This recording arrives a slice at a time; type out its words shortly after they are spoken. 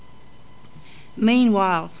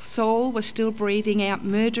Meanwhile, Saul was still breathing out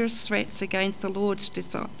murderous threats against the Lord's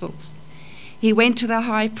disciples. He went to the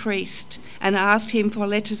high priest and asked him for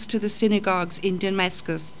letters to the synagogues in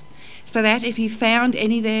Damascus, so that if he found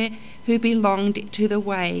any there who belonged to the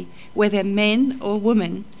way, whether men or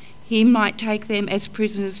women, he might take them as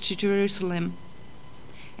prisoners to Jerusalem.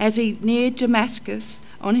 As he neared Damascus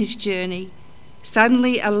on his journey,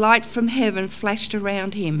 suddenly a light from heaven flashed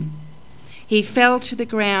around him. He fell to the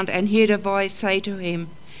ground and heard a voice say to him,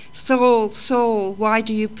 "Saul, Saul, why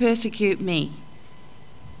do you persecute me?"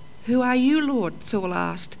 "Who are you, Lord?" Saul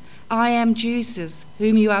asked. "I am Jesus,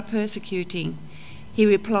 whom you are persecuting." He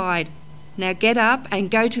replied, "Now get up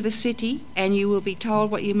and go to the city, and you will be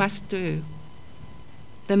told what you must do."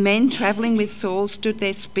 The men travelling with Saul stood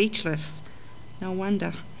there speechless. No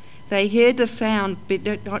wonder. They heard the sound but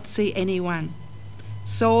did not see anyone.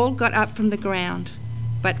 Saul got up from the ground,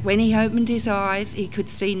 but when he opened his eyes, he could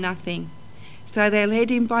see nothing. So they led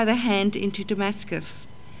him by the hand into Damascus.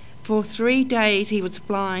 For 3 days he was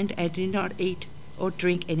blind and did not eat or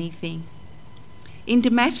drink anything. In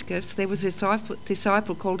Damascus there was a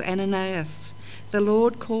disciple called Ananias. The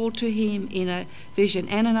Lord called to him in a vision,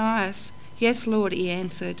 "Ananias." "Yes, Lord," he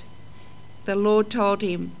answered. The Lord told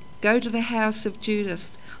him, "Go to the house of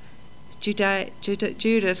Judas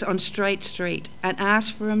on Straight Street, and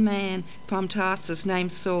ask for a man from Tarsus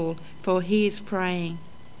named Saul, for he is praying."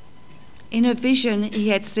 In a vision he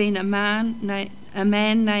had seen a man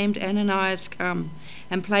named Ananias come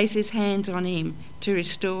and place his hands on him to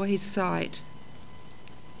restore his sight.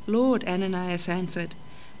 "Lord," Ananias answered,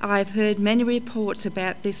 "I have heard many reports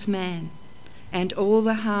about this man and all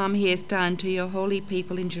the harm he has done to your holy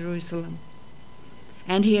people in Jerusalem.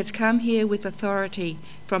 And he has come here with authority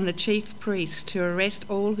from the chief priests to arrest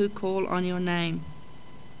all who call on your name."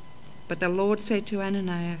 But the Lord said to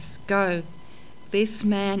Ananias, "Go, this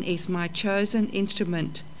man is my chosen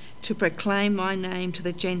instrument to proclaim my name to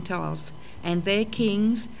the Gentiles and their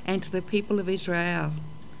kings and to the people of Israel.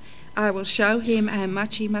 I will show him how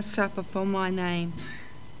much he must suffer for my name."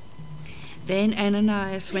 Then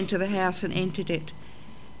Ananias went to the house and entered it.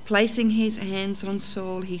 Placing his hands on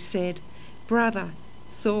Saul, he said, "Brother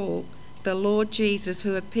Saul, the Lord Jesus,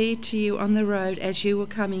 who appeared to you on the road as you were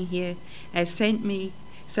coming here, has sent me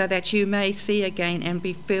so that you may see again and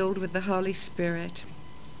be filled with the Holy Spirit."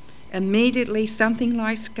 Immediately something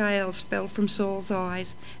like scales fell from Saul's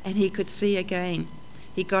eyes, and he could see again.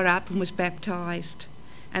 He got up and was baptized,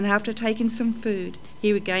 and after taking some food,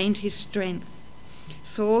 he regained his strength.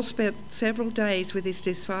 Saul spent several days with his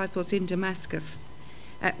disciples in Damascus.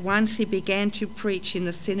 At once he began to preach in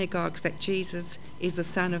the synagogues that Jesus is the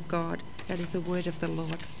Son of God. That is the word of the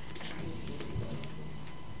Lord.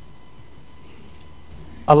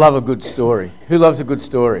 I love a good story. Who loves a good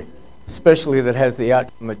story? Especially that has the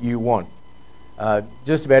outcome that you want.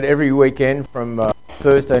 Just about every weekend from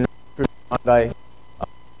Thursday night through Monday,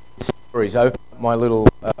 stories. I open up my little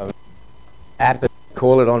app,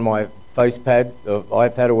 call it on my facepad or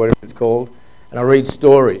iPad or whatever it's called, and I read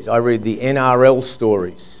stories. I read the NRL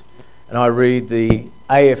stories, and I read the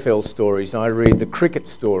AFL stories, and I read the cricket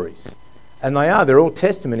stories. And they're all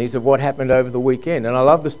testimonies of what happened over the weekend. And I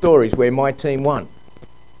love the stories where my team won.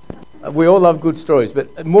 We all love good stories,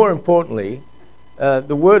 but more importantly,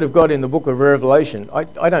 the Word of God in the book of Revelation,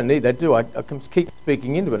 I don't need that, do I? I can keep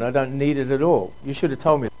speaking into it, and I don't need it at all. You should have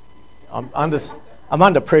told me that. I'm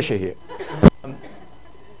under pressure here.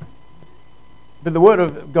 But the Word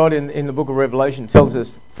of God in the book of Revelation tells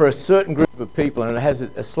us for a certain group of people, and it has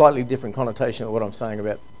a slightly different connotation of what I'm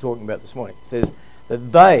talking about this morning. It says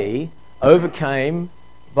that they overcame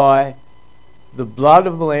by the blood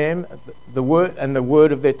of the Lamb, the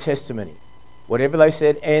word of their testimony, whatever they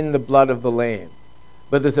said, and the blood of the Lamb.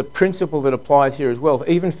 But there's a principle that applies here as well,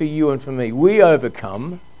 even for you and for me. We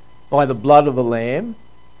overcome by the blood of the Lamb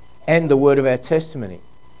and the word of our testimony.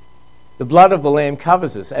 The blood of the Lamb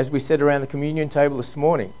covers us, as we said around the communion table this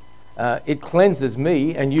morning. It cleanses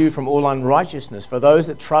me and you from all unrighteousness. For those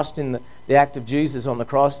that trust in the act of Jesus on the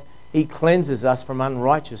cross, he cleanses us from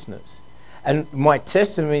unrighteousness. And my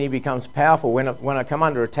testimony becomes powerful when I come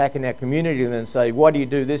under attack in our community and then say, why do you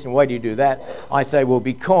do this and why do you do that? I say, well,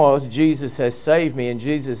 because Jesus has saved me and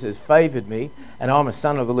Jesus has favoured me and I'm a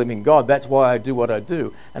son of the living God. That's why I do what I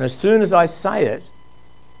do. And as soon as I say it,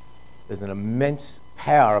 there's an immense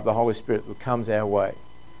power of the Holy Spirit that comes our way.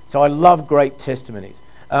 So I love great testimonies.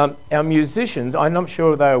 Our musicians, I'm not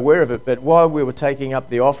sure if they're aware of it, but while we were taking up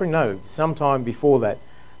the offering, sometime before that,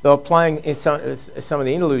 they were playing some of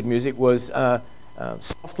the interlude music was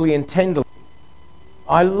Softly and Tenderly.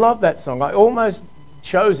 I love that song. I almost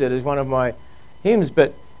chose it as one of my hymns,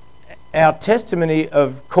 but our testimony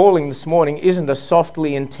of calling this morning isn't a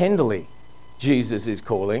softly and tenderly Jesus is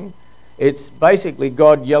calling. It's basically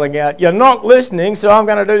God yelling out, "You're not listening, so I'm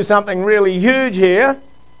going to do something really huge here."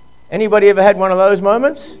 Anybody ever had one of those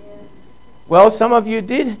moments? Well, some of you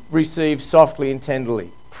did receive softly and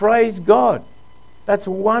tenderly. Praise God. That's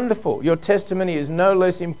wonderful. Your testimony is no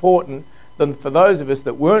less important than for those of us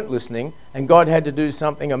that weren't listening, and God had to do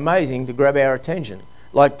something amazing to grab our attention.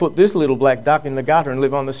 Like put this little black duck in the gutter and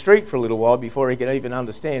live on the street for a little while before he could even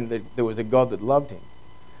understand that there was a God that loved him.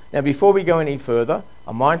 Now, before we go any further,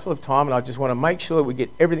 I'm mindful of time, and I just want to make sure that we get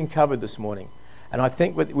everything covered this morning. And I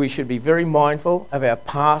think we should be very mindful of our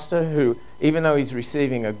pastor who, even though he's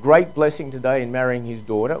receiving a great blessing today in marrying his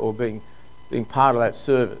daughter or being part of that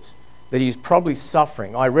service, that he's probably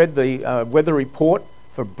suffering. I read the weather report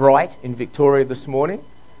for Bright in Victoria this morning,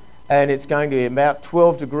 and it's going to be about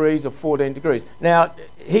 12 degrees or 14 degrees. Now,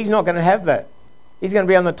 he's not going to have that. He's going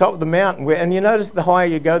to be on the top of the mountain, and you notice the higher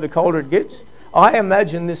you go, the colder it gets. I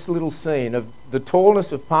imagine this little scene of the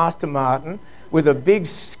tallness of Pastor Martin with a big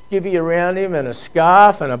skivvy around him and a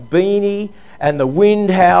scarf and a beanie and the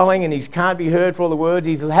wind howling, and he can't be heard for all the words.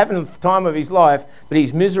 He's having the time of his life, but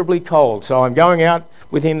he's miserably cold. So I'm going out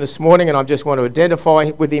with him this morning, and I just want to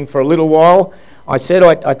identify with him for a little while. I said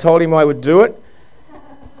I told him I would do it.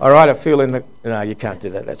 All right, I feel in the... No, you can't do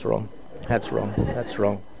that. That's wrong. That's wrong. That's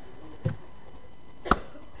wrong.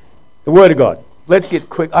 The Word of God. Let's get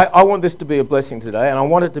quick. I want this to be a blessing today, and I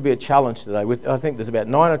want it to be a challenge today. I think there's about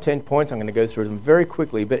 9 or 10 points. I'm going to go through them very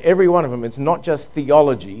quickly, but every one of them, it's not just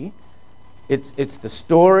theology. It's the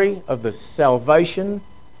story of the salvation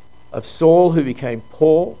of Saul who became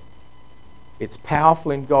Paul. It's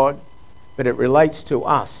powerful in God, but it relates to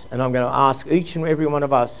us, and I'm going to ask each and every one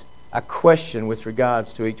of us a question with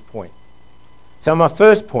regards to each point. So my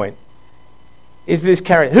first point is this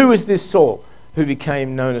character. Who is this Saul who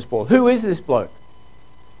became known as Paul? Who is this bloke?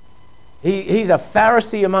 He's a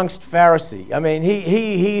Pharisee amongst Pharisees. I mean,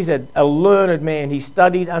 he's a learned man. He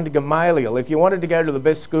studied under Gamaliel. If you wanted to go to the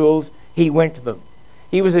best schools, he went to them.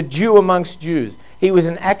 He was a Jew amongst Jews. He was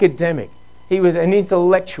an academic. He was an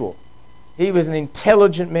intellectual. He was an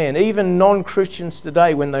intelligent man. Even non-Christians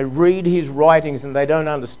today, when they read his writings and they don't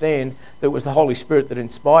understand that it was the Holy Spirit that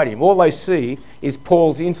inspired him, all they see is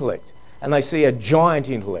Paul's intellect, and they see a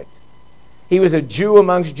giant intellect. He was a Jew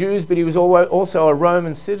amongst Jews, but he was also a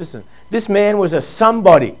Roman citizen. This man was a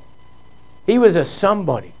somebody. He was a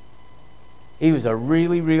somebody. He was a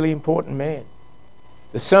really, really important man.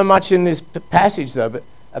 There's so much in this passage, though,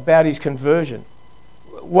 about his conversion.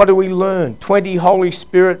 What do we learn? 20 Holy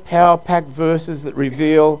Spirit power-packed verses that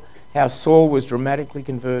reveal how Saul was dramatically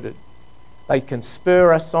converted. They can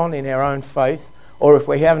spur us on in our own faith, or if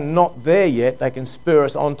we haven't not there yet, they can spur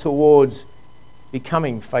us on towards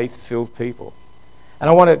becoming faith-filled people. And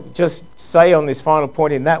I want to just say on this final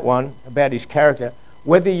point in that one about his character,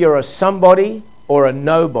 whether you're a somebody or a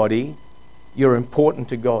nobody, you're important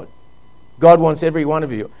to God. God wants every one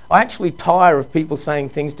of you. I actually tire of people saying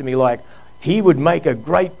things to me like, he would make a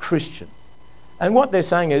great Christian. And what they're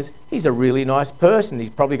saying is, he's a really nice person. He's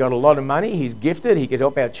probably got a lot of money. He's gifted. He could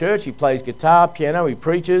help our church. He plays guitar, piano. He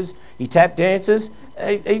preaches. He tap dances.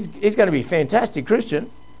 He's going to be a fantastic Christian.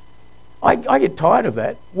 I get tired of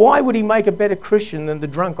that. Why would he make a better Christian than the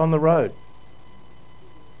drunk on the road?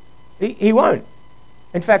 He won't.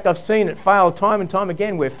 In fact, I've seen it fail time and time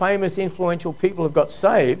again where famous, influential people have got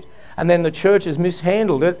saved and then the church has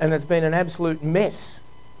mishandled it and it's been an absolute mess.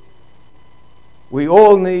 We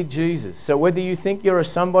all need Jesus. So whether you think you're a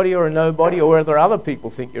somebody or a nobody, or whether other people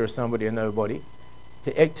think you're a somebody or nobody,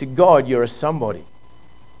 to God you're a somebody.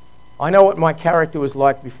 I know what my character was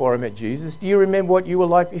like before I met Jesus. Do you remember what you were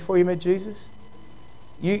like before you met Jesus?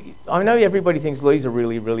 I know everybody thinks Lee's a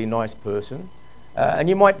really, really nice person. And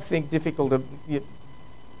you might think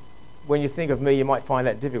when you think of me, you might find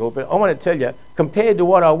that difficult. But I want to tell you, compared to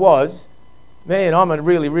what I was, man, I'm a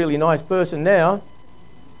really, really nice person now.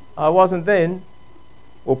 I wasn't then.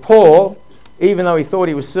 Well, Paul, even though he thought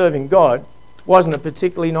he was serving God, wasn't a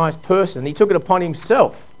particularly nice person. He took it upon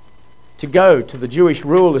himself to go to the Jewish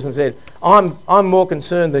rulers and said, I'm more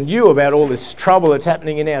concerned than you about all this trouble that's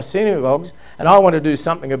happening in our synagogues, and I want to do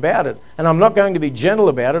something about it. And I'm not going to be gentle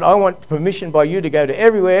about it. I want permission by you to go to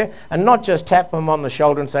everywhere and not just tap them on the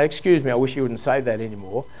shoulder and say, excuse me, I wish you wouldn't say that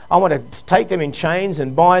anymore. I want to take them in chains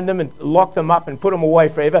and bind them and lock them up and put them away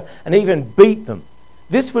forever and even beat them.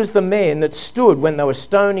 This was the man that stood when they were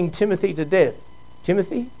stoning Timothy to death.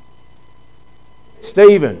 Timothy?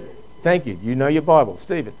 Stephen. Thank you. You know your Bible.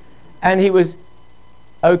 Stephen. And he was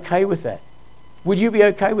okay with that. Would you be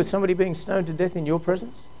okay with somebody being stoned to death in your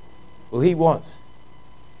presence? Well, he was.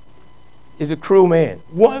 is a cruel man.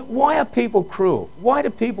 Why are people cruel? Why do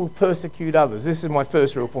people persecute others? This is my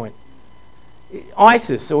first real point.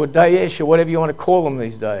 ISIS or Daesh or whatever you want to call them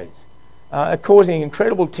these days are causing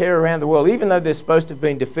incredible terror around the world. Even though they're supposed to have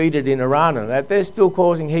been defeated in Iran and that, they're still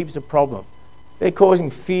causing heaps of problem. They're causing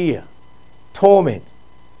fear, torment,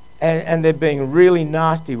 and they're being really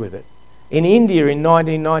nasty with it. In India in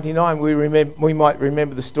 1999, we might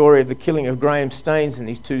remember the story of the killing of Graham Staines and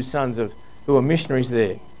his two sons who were missionaries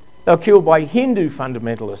there. They were killed by Hindu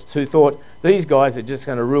fundamentalists who thought these guys are just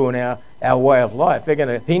going to ruin our way of life. They're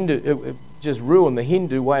going to just ruin the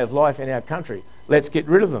Hindu way of life in our country. Let's get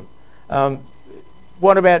rid of them.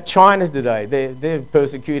 What about China today? They're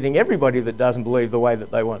persecuting everybody that doesn't believe the way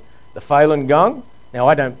that they want. The Falun Gong. Now,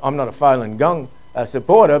 I'm not a Falun Gong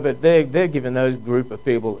supporter, but they're giving those group of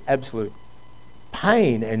people absolute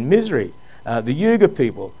pain and misery. The Uyghur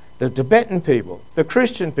people, the Tibetan people, the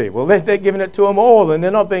Christian people, they're giving it to them all, and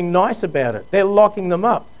they're not being nice about it. They're locking them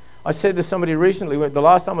up. I said to somebody recently, the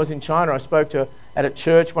last time I was in China, I spoke to at a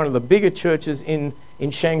church, one of the bigger churches in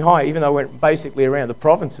Shanghai, even though I went basically around the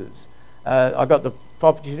provinces. I got the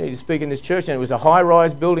opportunity to speak in this church, and it was a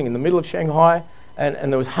high-rise building in the middle of Shanghai,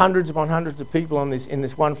 and there was hundreds upon hundreds of people in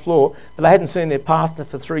this one floor, but they hadn't seen their pastor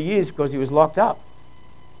for 3 years because he was locked up.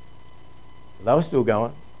 They were still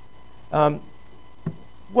going.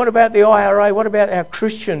 What about the IRA? What about our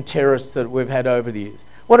Christian terrorists that we've had over the years?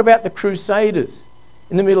 What about the Crusaders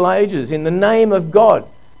in the Middle Ages in the name of God?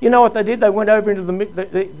 You know what they did? They went over into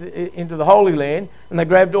the Holy Land and they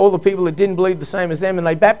grabbed all the people that didn't believe the same as them and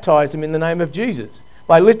they baptised them in the name of Jesus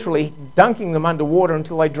by literally dunking them underwater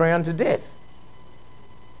until they drowned to death.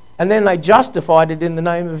 And then they justified it in the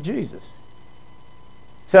name of Jesus.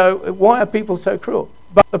 So why are people so cruel?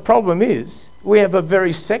 But the problem is we have a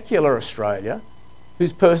very secular Australia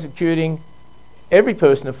who's persecuting every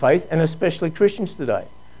person of faith and especially Christians today.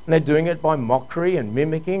 And they're doing it by mockery and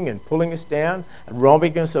mimicking and pulling us down and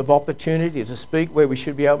robbing us of opportunity to speak where we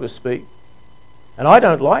should be able to speak. And I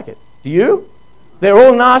don't like it. Do you? They're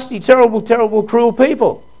all nasty, terrible, terrible, cruel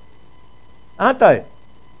people, aren't they?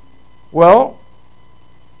 Well,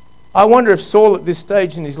 I wonder if Saul at this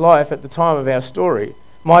stage in his life, at the time of our story,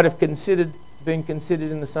 might have been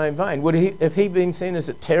considered in the same vein. Have he been seen as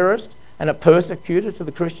a terrorist and a persecutor to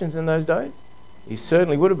the Christians in those days? He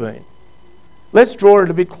certainly would have been. Let's draw it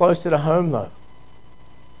a bit closer to home, though.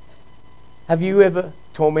 Have you ever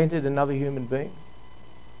tormented another human being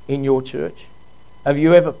in your church? Have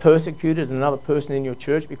you ever persecuted another person in your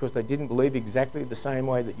church because they didn't believe exactly the same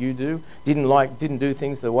way that you do, didn't do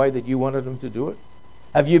things the way that you wanted them to do it?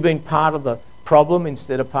 Have you been part of the problem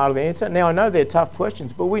instead of part of the answer? Now, I know they're tough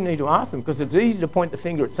questions, but we need to ask them because it's easy to point the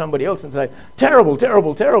finger at somebody else and say, terrible,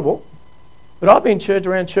 terrible, terrible. But I've been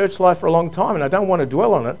around church life for a long time and I don't want to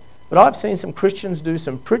dwell on it, but I've seen some Christians do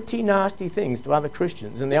some pretty nasty things to other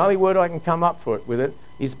Christians, and the only word I can come up with it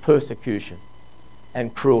is persecution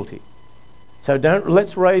and cruelty. So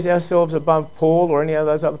let's raise ourselves above Paul or any of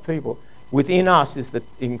those other people. Within us is the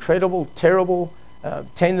incredible, terrible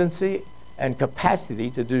tendency and capacity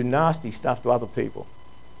to do nasty stuff to other people.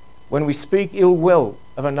 When we speak ill will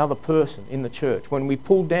of another person in the church, when we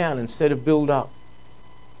pull down instead of build up,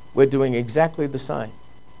 we're doing exactly the same.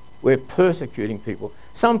 We're persecuting people.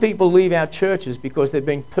 Some people leave our churches because they've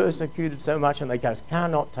been persecuted so much and they just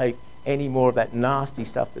cannot take any more of that nasty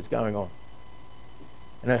stuff that's going on.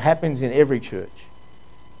 And it happens in every church.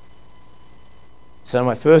 So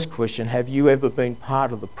my first question, have you ever been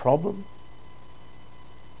part of the problem?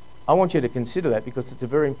 I want you to consider that because it's a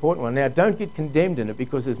very important one. Now, don't get condemned in it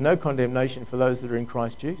because there's no condemnation for those that are in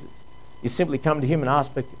Christ Jesus. You simply come to him and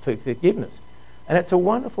ask for forgiveness. And it's a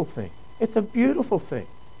wonderful thing. It's a beautiful thing.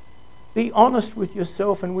 Be honest with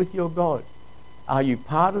yourself and with your God. Are you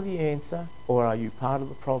part of the answer or are you part of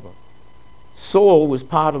the problem? Saul was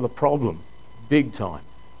part of the problem, big time.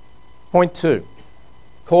 Point 2,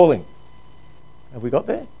 calling. Have we got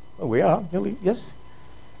there? Oh, we are, nearly, yes.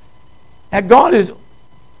 Now, God is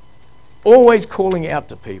always calling out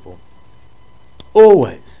to people.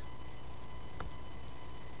 Always.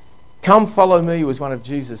 Come follow me was one of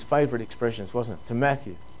Jesus' favourite expressions, wasn't it? To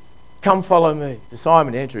Matthew. Come follow me. To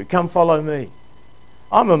Simon, Andrew. Come follow me.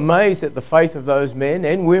 I'm amazed at the faith of those men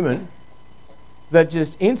and women that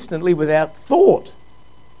just instantly, without thought,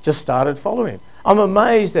 just started following him. I'm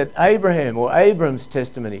amazed at Abraham or Abram's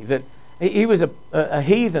testimony that he was a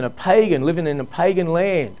heathen, a pagan, living in a pagan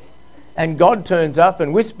land. And God turns up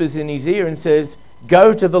and whispers in his ear and says,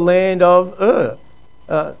 go to the land of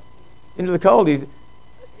into the cold.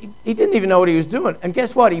 He didn't even know what he was doing. And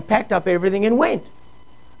guess what? He packed up everything and went.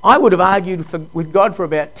 I would have argued with God for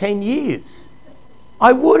about 10 years.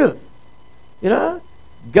 I would have, you know.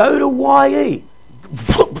 Go to YE.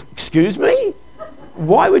 Excuse me?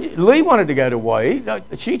 Why would you? Lee wanted to go to YE. No,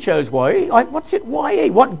 she chose YE. What's it YE?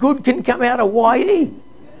 What good can come out of YE?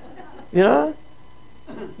 You know?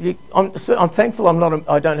 I'm thankful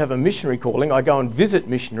I don't have a missionary calling. I go and visit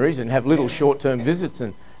missionaries and have little short-term visits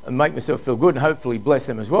and make myself feel good and hopefully bless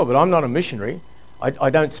them as well. But I'm not a missionary. I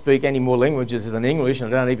don't speak any more languages than English,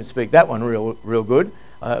 and I don't even speak that one real good.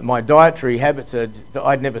 My dietary habits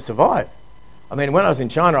I'd never survive. I mean, when I was in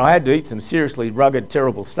China, I had to eat some seriously rugged,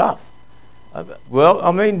 terrible stuff.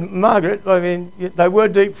 Margaret, they were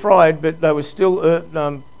deep fried, but they were still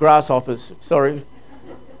grasshoppers. Sorry.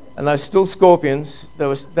 And those still scorpions.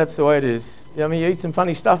 That's the way it is. You eat some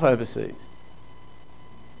funny stuff overseas.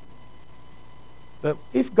 But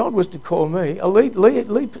if God was to call me,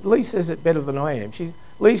 Lee says it better than I am.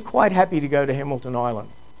 Lee's quite happy to go to Hamilton Island.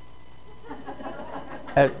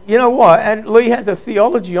 You know why? And Lee has a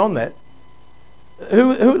theology on that.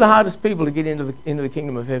 Who are the hardest people to get into the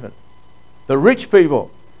kingdom of heaven? The rich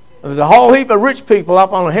people. There's a whole heap of rich people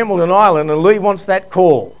up on Hamilton Island, and Lee wants that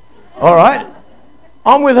call. All right?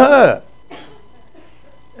 I'm with her.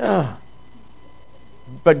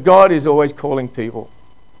 But God is always calling people.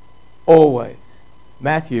 Always.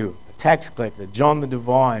 Matthew, a tax collector. John the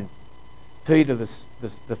divine. Peter,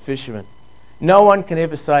 the fisherman. No one can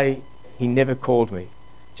ever say, he never called me.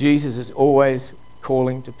 Jesus is always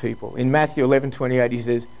calling to people. In Matthew 11:28, he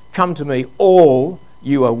says, come to me, all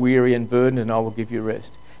you are weary and burdened, and I will give you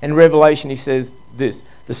rest. In Revelation, he says this,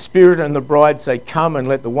 the Spirit and the bride say, come, and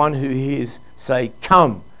let the one who hears say,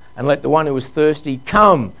 come. And let the one who is thirsty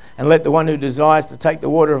come. And let the one who desires to take the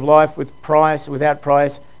water of life without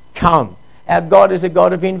price, come. Our God is a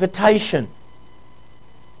God of invitation.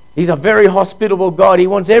 He's a very hospitable God. He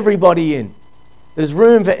wants everybody in. There's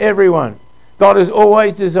room for everyone. God is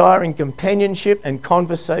always desiring companionship and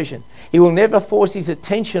conversation. He will never force his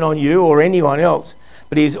attention on you or anyone else,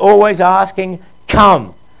 but he's always asking,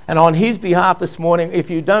 come. And on his behalf this morning, if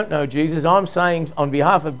you don't know Jesus, I'm saying on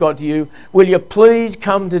behalf of God to you, will you please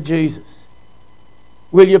come to Jesus?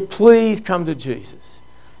 Will you please come to Jesus?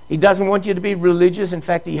 He doesn't want you to be religious. In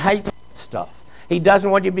fact, he hates that stuff. He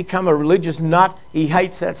doesn't want you to become a religious nut. He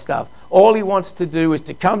hates that stuff. All he wants to do is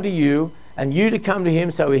to come to you and you to come to him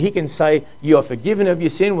so he can say, you are forgiven of your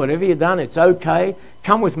sin, whatever you've done, it's okay.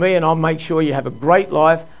 Come with me and I'll make sure you have a great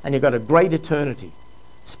life and you've got a great eternity.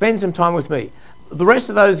 Spend some time with me. The rest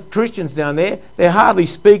of those Christians down there, they're hardly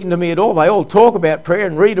speaking to me at all. They all talk about prayer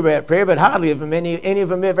and read about prayer, but hardly any of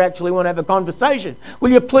them ever actually want to have a conversation.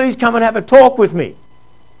 Will you please come and have a talk with me?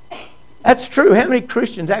 That's true. How many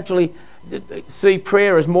Christians actually see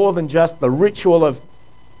prayer as more than just the ritual of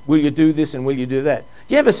will you do this and will you do that?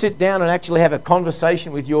 Do you ever sit down and actually have a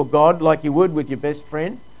conversation with your God like you would with your best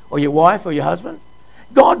friend or your wife or your husband?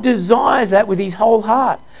 God desires that with his whole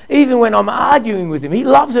heart. Even when I'm arguing with him, he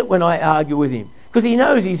loves it when I argue with him because he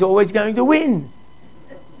knows he's always going to win.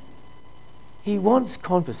 He wants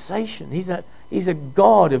conversation. He's a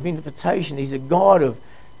God of invitation. He's a God of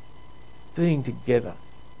being together.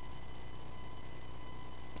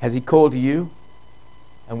 Has he called to you?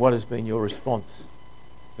 And what has been your response?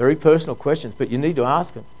 Very personal questions, but you need to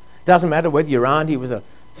ask them. It doesn't matter whether your auntie was a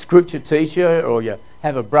scripture teacher or you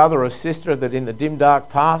have a brother or sister that in the dim dark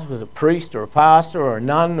past was a priest or a pastor or a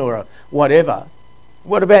nun or a whatever.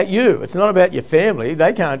 What about you? It's not about your family.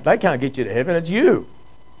 They can't get you to heaven. It's you.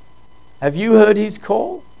 Have you heard his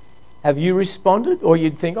call? Have you responded? Or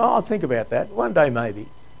you'd think, I'll think about that. One day maybe.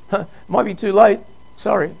 Might be too late.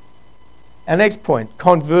 Sorry. Our next point,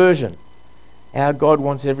 conversion. Our God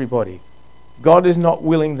wants everybody. God is not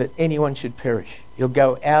willing that anyone should perish. He'll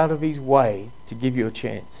go out of his way to give you a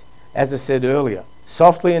chance. As I said earlier,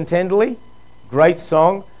 softly and tenderly, great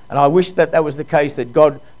song, and I wish that was the case,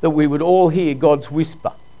 that we would all hear God's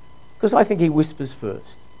whisper, because I think he whispers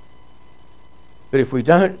first. But if we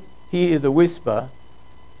don't hear the whisper,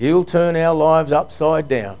 he'll turn our lives upside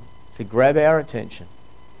down to grab our attention.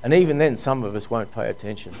 And even then, some of us won't pay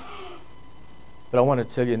attention. But I want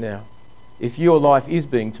to tell you now, if your life is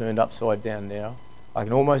being turned upside down now, I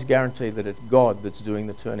can almost guarantee that it's God that's doing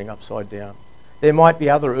the turning upside down. There might be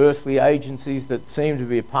other earthly agencies that seem to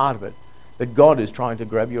be a part of it, but God is trying to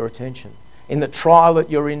grab your attention. In the trial that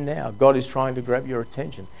you're in now, God is trying to grab your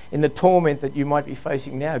attention. In the torment that you might be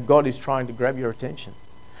facing now, God is trying to grab your attention.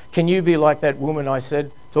 Can you be like that woman I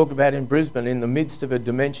talked about in Brisbane, in the midst of her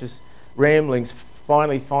dementious ramblings,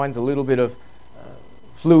 finally finds a little bit of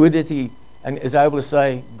fluidity and is able to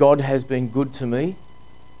say, God has been good to me?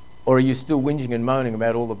 Or are you still whinging and moaning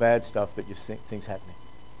about all the bad stuff that you think's happening?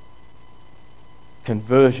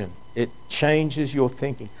 Conversion. It changes your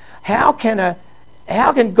thinking. How can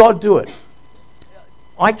God do it?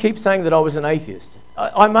 I keep saying that I was an atheist.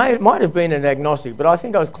 I might have been an agnostic, but I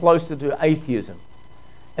think I was closer to atheism.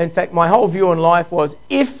 In fact, my whole view on life was,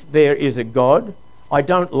 if there is a God, I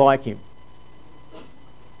don't like him.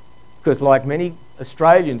 Because like many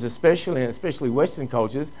Australians especially, and especially Western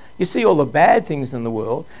cultures, you see all the bad things in the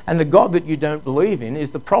world, and the God that you don't believe in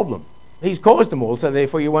is the problem. He's caused them all, so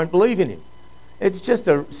therefore you won't believe in him. It's just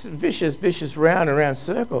a vicious round and round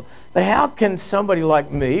circle. But how can somebody like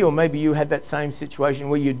me, or maybe you had that same situation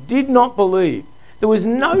where you did not believe, there was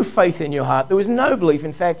no faith in your heart, there was no belief.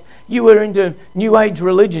 In fact, you were into New Age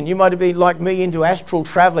religion. You might have been like me, into astral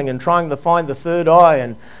travelling and trying to find the third eye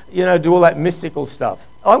and, do all that mystical stuff.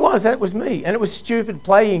 That was me. And it was stupid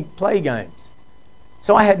play games.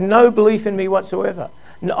 So I had no belief in me whatsoever.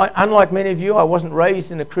 Unlike many of you, I wasn't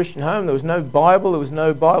raised in a Christian home. There was no Bible. There was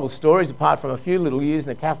no Bible stories, apart from a few little years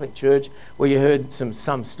in a Catholic church where you heard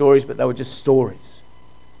some stories, but they were just stories.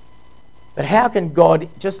 But how can God,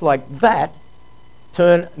 just like that,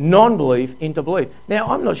 turn non-belief into belief? Now,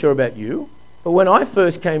 I'm not sure about you, but when I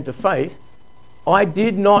first came to faith, I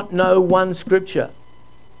did not know one scripture.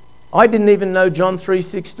 I didn't even know John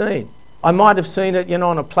 3:16. I might have seen it,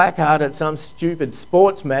 on a placard at some stupid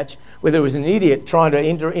sports match where there was an idiot trying to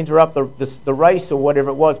interrupt the race or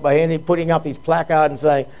whatever it was by putting up his placard and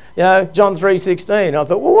saying, John 3:16. I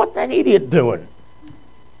thought, well, what's that idiot doing?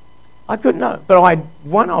 I couldn't know. But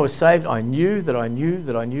when I was saved, I knew that I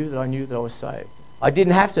was saved. I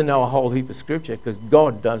didn't have to know a whole heap of scripture because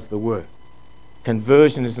God does the work.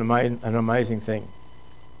 Conversion is an amazing thing.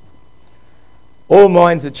 All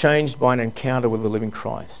minds are changed by an encounter with the living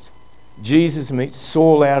Christ. Jesus meets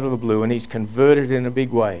Saul out of the blue and he's converted in a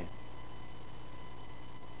big way.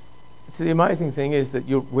 So the amazing thing is that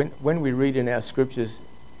when we read in our scriptures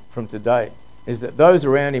from today, is that those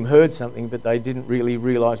around him heard something, but they didn't really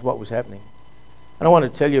realise what was happening. And I want to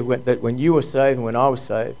tell you that when you were saved and when I was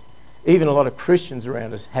saved, even a lot of Christians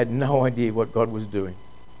around us had no idea what God was doing.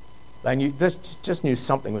 They just knew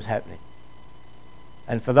something was happening.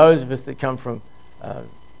 And for those of us that come from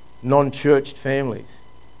non-churched families,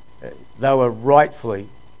 they were rightfully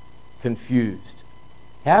confused.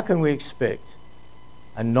 How can we expect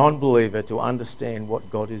a non-believer to understand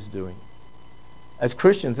what God is doing? As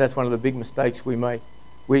Christians, that's one of the big mistakes we make.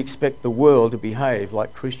 We expect the world to behave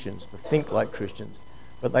like Christians, to think like Christians,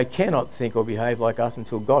 but they cannot think or behave like us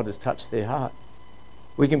until God has touched their heart.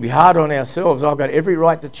 We can be hard on ourselves. I've got every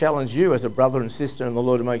right to challenge you as a brother and sister in the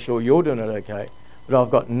Lord to make sure you're doing it okay, but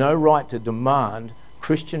I've got no right to demand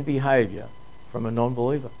Christian behaviour from a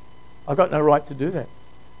non-believer. I've got no right to do that.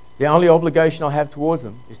 The only obligation I have towards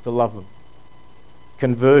them is to love them.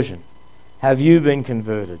 Conversion. Have you been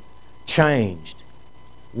converted? Changed?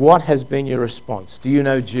 What has been your response? Do you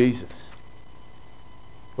know Jesus?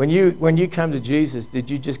 When you come to Jesus, did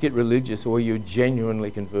you just get religious or were you genuinely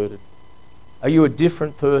converted? Are you a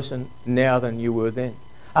different person now than you were then?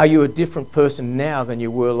 Are you a different person now than you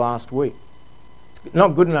were last week? It's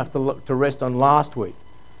not good enough to rest on last week.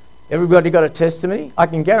 Everybody got a testimony? I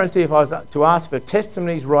can guarantee if I was to ask for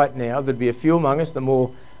testimonies right now, there'd be a few among us, the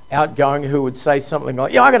more outgoing, who would say something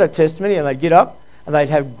like, yeah, I got a testimony, and they'd get up and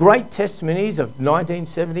they'd have great testimonies of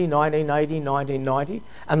 1970, 1980, 1990,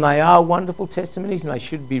 and they are wonderful testimonies and they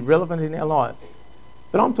should be relevant in our lives.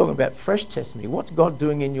 But I'm talking about fresh testimony. What's God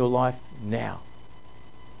doing in your life now?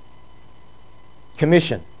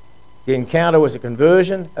 Commission. The encounter was a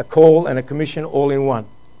conversion, a call, and a commission all in one.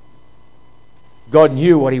 God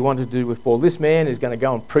knew what he wanted to do with Paul. This man is going to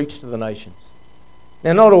go and preach to the nations.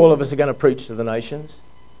 Now, not all of us are going to preach to the nations,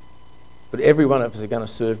 but every one of us are going to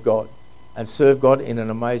serve God, and serve God in an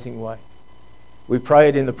amazing way. We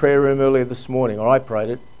prayed in the prayer room earlier this morning, or I prayed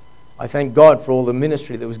it. I thank God for all the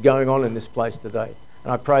ministry that was going on in this place today.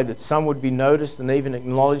 And I prayed that some would be noticed and even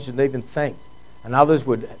acknowledged and even thanked, and others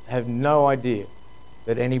would have no idea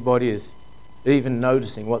that anybody is even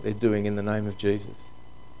noticing what they're doing in the name of Jesus.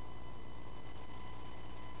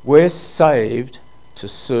 We're saved to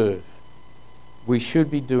serve. We should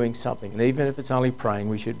be doing something, and even if it's only praying,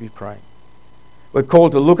 we should be praying. We're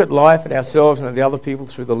called to look at life, at ourselves and at the other people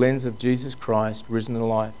through the lens of Jesus Christ, risen in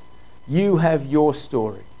life. You have your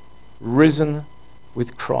story, risen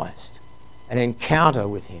with Christ, an encounter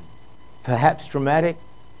with him. Perhaps dramatic,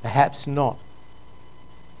 perhaps not.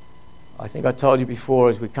 I think I told you before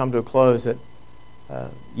as we come to a close that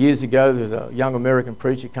years ago there was a young American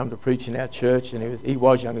preacher come to preach in our church, and he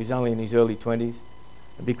was young, he was only in his early 20s.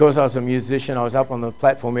 And because I was a musician, I was up on the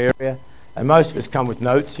platform area, and most of us come with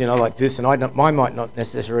notes, like this, and mine might not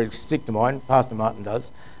necessarily stick to mine. Pastor Martin does.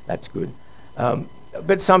 That's good.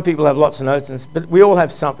 But some people have lots of notes, but we all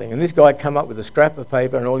have something. And this guy came up with a scrap of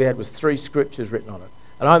paper, and all he had was 3 scriptures written on it.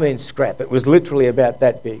 And I mean scrap. It was literally about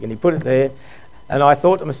that big. And he put it there. And I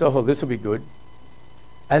thought to myself, oh, this will be good.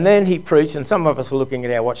 And then he preached, and some of us are looking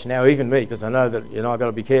at our watch now, even me, because I know that, I've got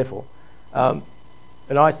to be careful. And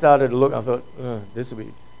I started to look, I thought, this will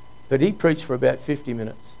be... But he preached for about 50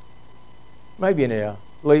 minutes, maybe an hour.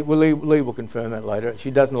 Lee will confirm that later.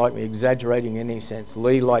 She doesn't like me exaggerating in any sense.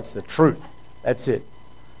 Lee likes the truth. That's it.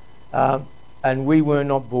 And we were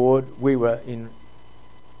not bored. We were in,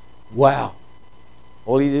 wow.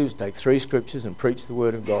 All he did was take 3 scriptures and preach the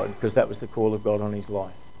word of God, because that was the call of God on his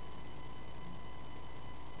life.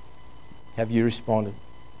 Have you responded?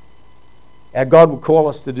 Our God will call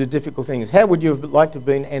us to do difficult things. How would you have liked to have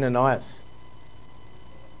been Ananias?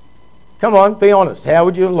 Come on, be honest. How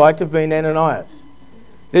would you have liked to have been Ananias?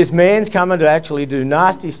 This man's coming to actually do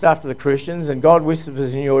nasty stuff to the Christians, and God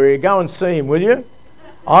whispers in your ear, go and see him, will you?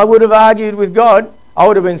 I would have argued with God. I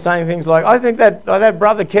would have been saying things like, I think that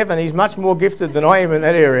brother Kevin, he's much more gifted than I am in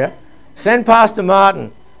that area. Send Pastor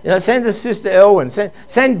Martin. Send his sister Elwyn.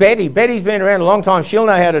 Send Betty. Betty's been around a long time. She'll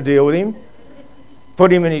know how to deal with him.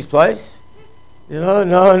 Put him in his place.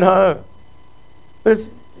 No.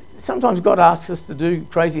 But sometimes God asks us to do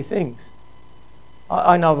crazy things.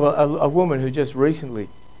 I know a woman who just recently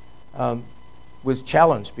was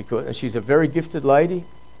challenged because, and she's a very gifted lady,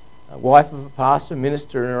 a wife of a pastor,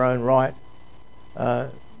 minister in her own right,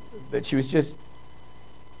 but she was just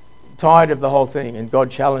tired of the whole thing, and God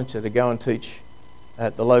challenged her to go and teach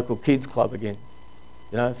at the local kids club again.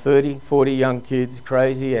 30, 40 young kids,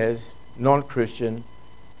 crazy as, non-Christian,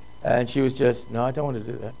 and she was just, no, I don't want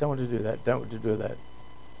to do that, don't want to do that, don't want to do that.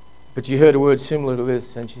 But she heard a word similar to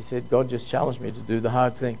this, and she said, God just challenged me to do the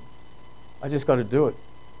hard thing. I just got to do it.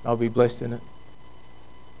 I'll be blessed in it.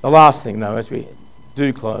 The last thing, though, as we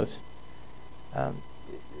do close,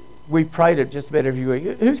 we prayed it just about every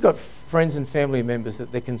week. Who's got friends and family members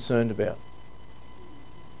that they're concerned about?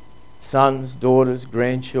 Sons, daughters,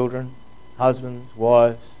 grandchildren, husbands,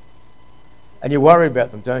 wives. And you worry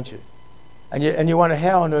about them, don't you? And you wonder,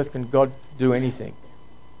 how on earth can God do anything?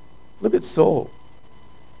 Look at Saul.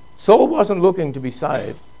 Saul wasn't looking to be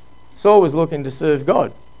saved. Saul was looking to serve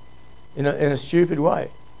God in a stupid way.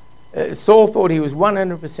 Saul thought he was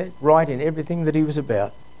 100% right in everything that he was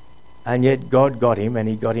about, and yet God got him, and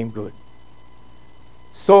he got him good.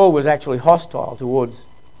 Saul was actually hostile towards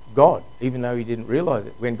God, even though he didn't realise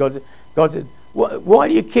it. When God said, why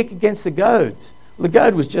do you kick against the goads? Well, the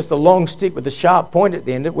goad was just a long stick with a sharp point at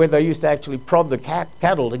the end of it, where they used to actually prod the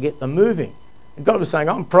cattle to get them moving. And God was saying,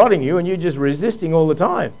 I'm prodding you, and you're just resisting all the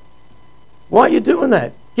time. Why are you doing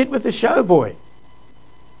that? Get with the show, boy.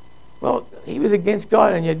 Well, he was against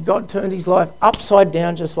God, and yet God turned his life upside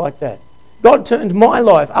down just like that. God turned my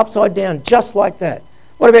life upside down just like that.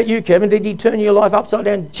 What about you, Kevin? Did he turn your life upside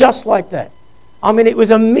down just like that? I mean, it was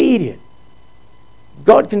immediate.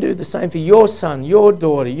 God can do the same for your son, your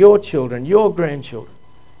daughter, your children, your grandchildren.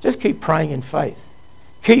 Just keep praying in faith.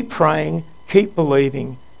 Keep praying, keep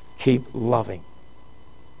believing, keep loving.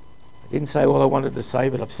 I didn't say all I wanted to say,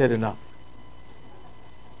 but I've said enough.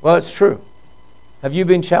 Well, it's true. Have you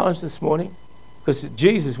been challenged this morning? Because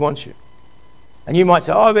Jesus wants you. And you might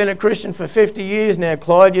say, I've been a Christian for 50 years now,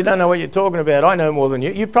 Klyde. You don't know what you're talking about. I know more than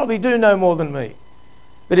you. You probably do know more than me.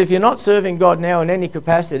 But if you're not serving God now in any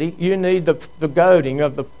capacity, you need the goading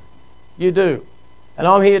of the... You do. And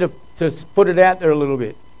I'm here to put it out there a little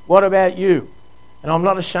bit. What about you? And I'm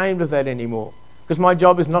not ashamed of that anymore. Because my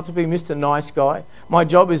job is not to be Mr. Nice Guy. My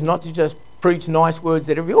job is not to just preach nice words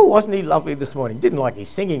that wasn't he lovely this morning? Didn't like his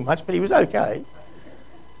singing much, but he was okay.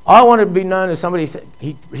 I want to be known as somebody who said,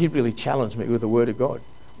 he really challenged me with the word of God.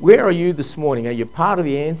 Where are you this morning? Are you part of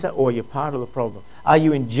the answer or are you part of the problem? Are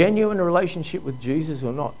you in genuine relationship with Jesus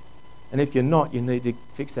or not? And if you're not, you need to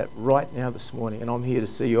fix that right now this morning. And I'm here to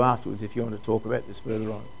see you afterwards if you want to talk about this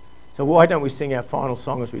further on. So why don't we sing our final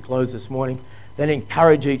song as we close this morning, then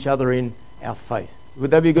encourage each other in our faith. Would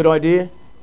that be a good idea?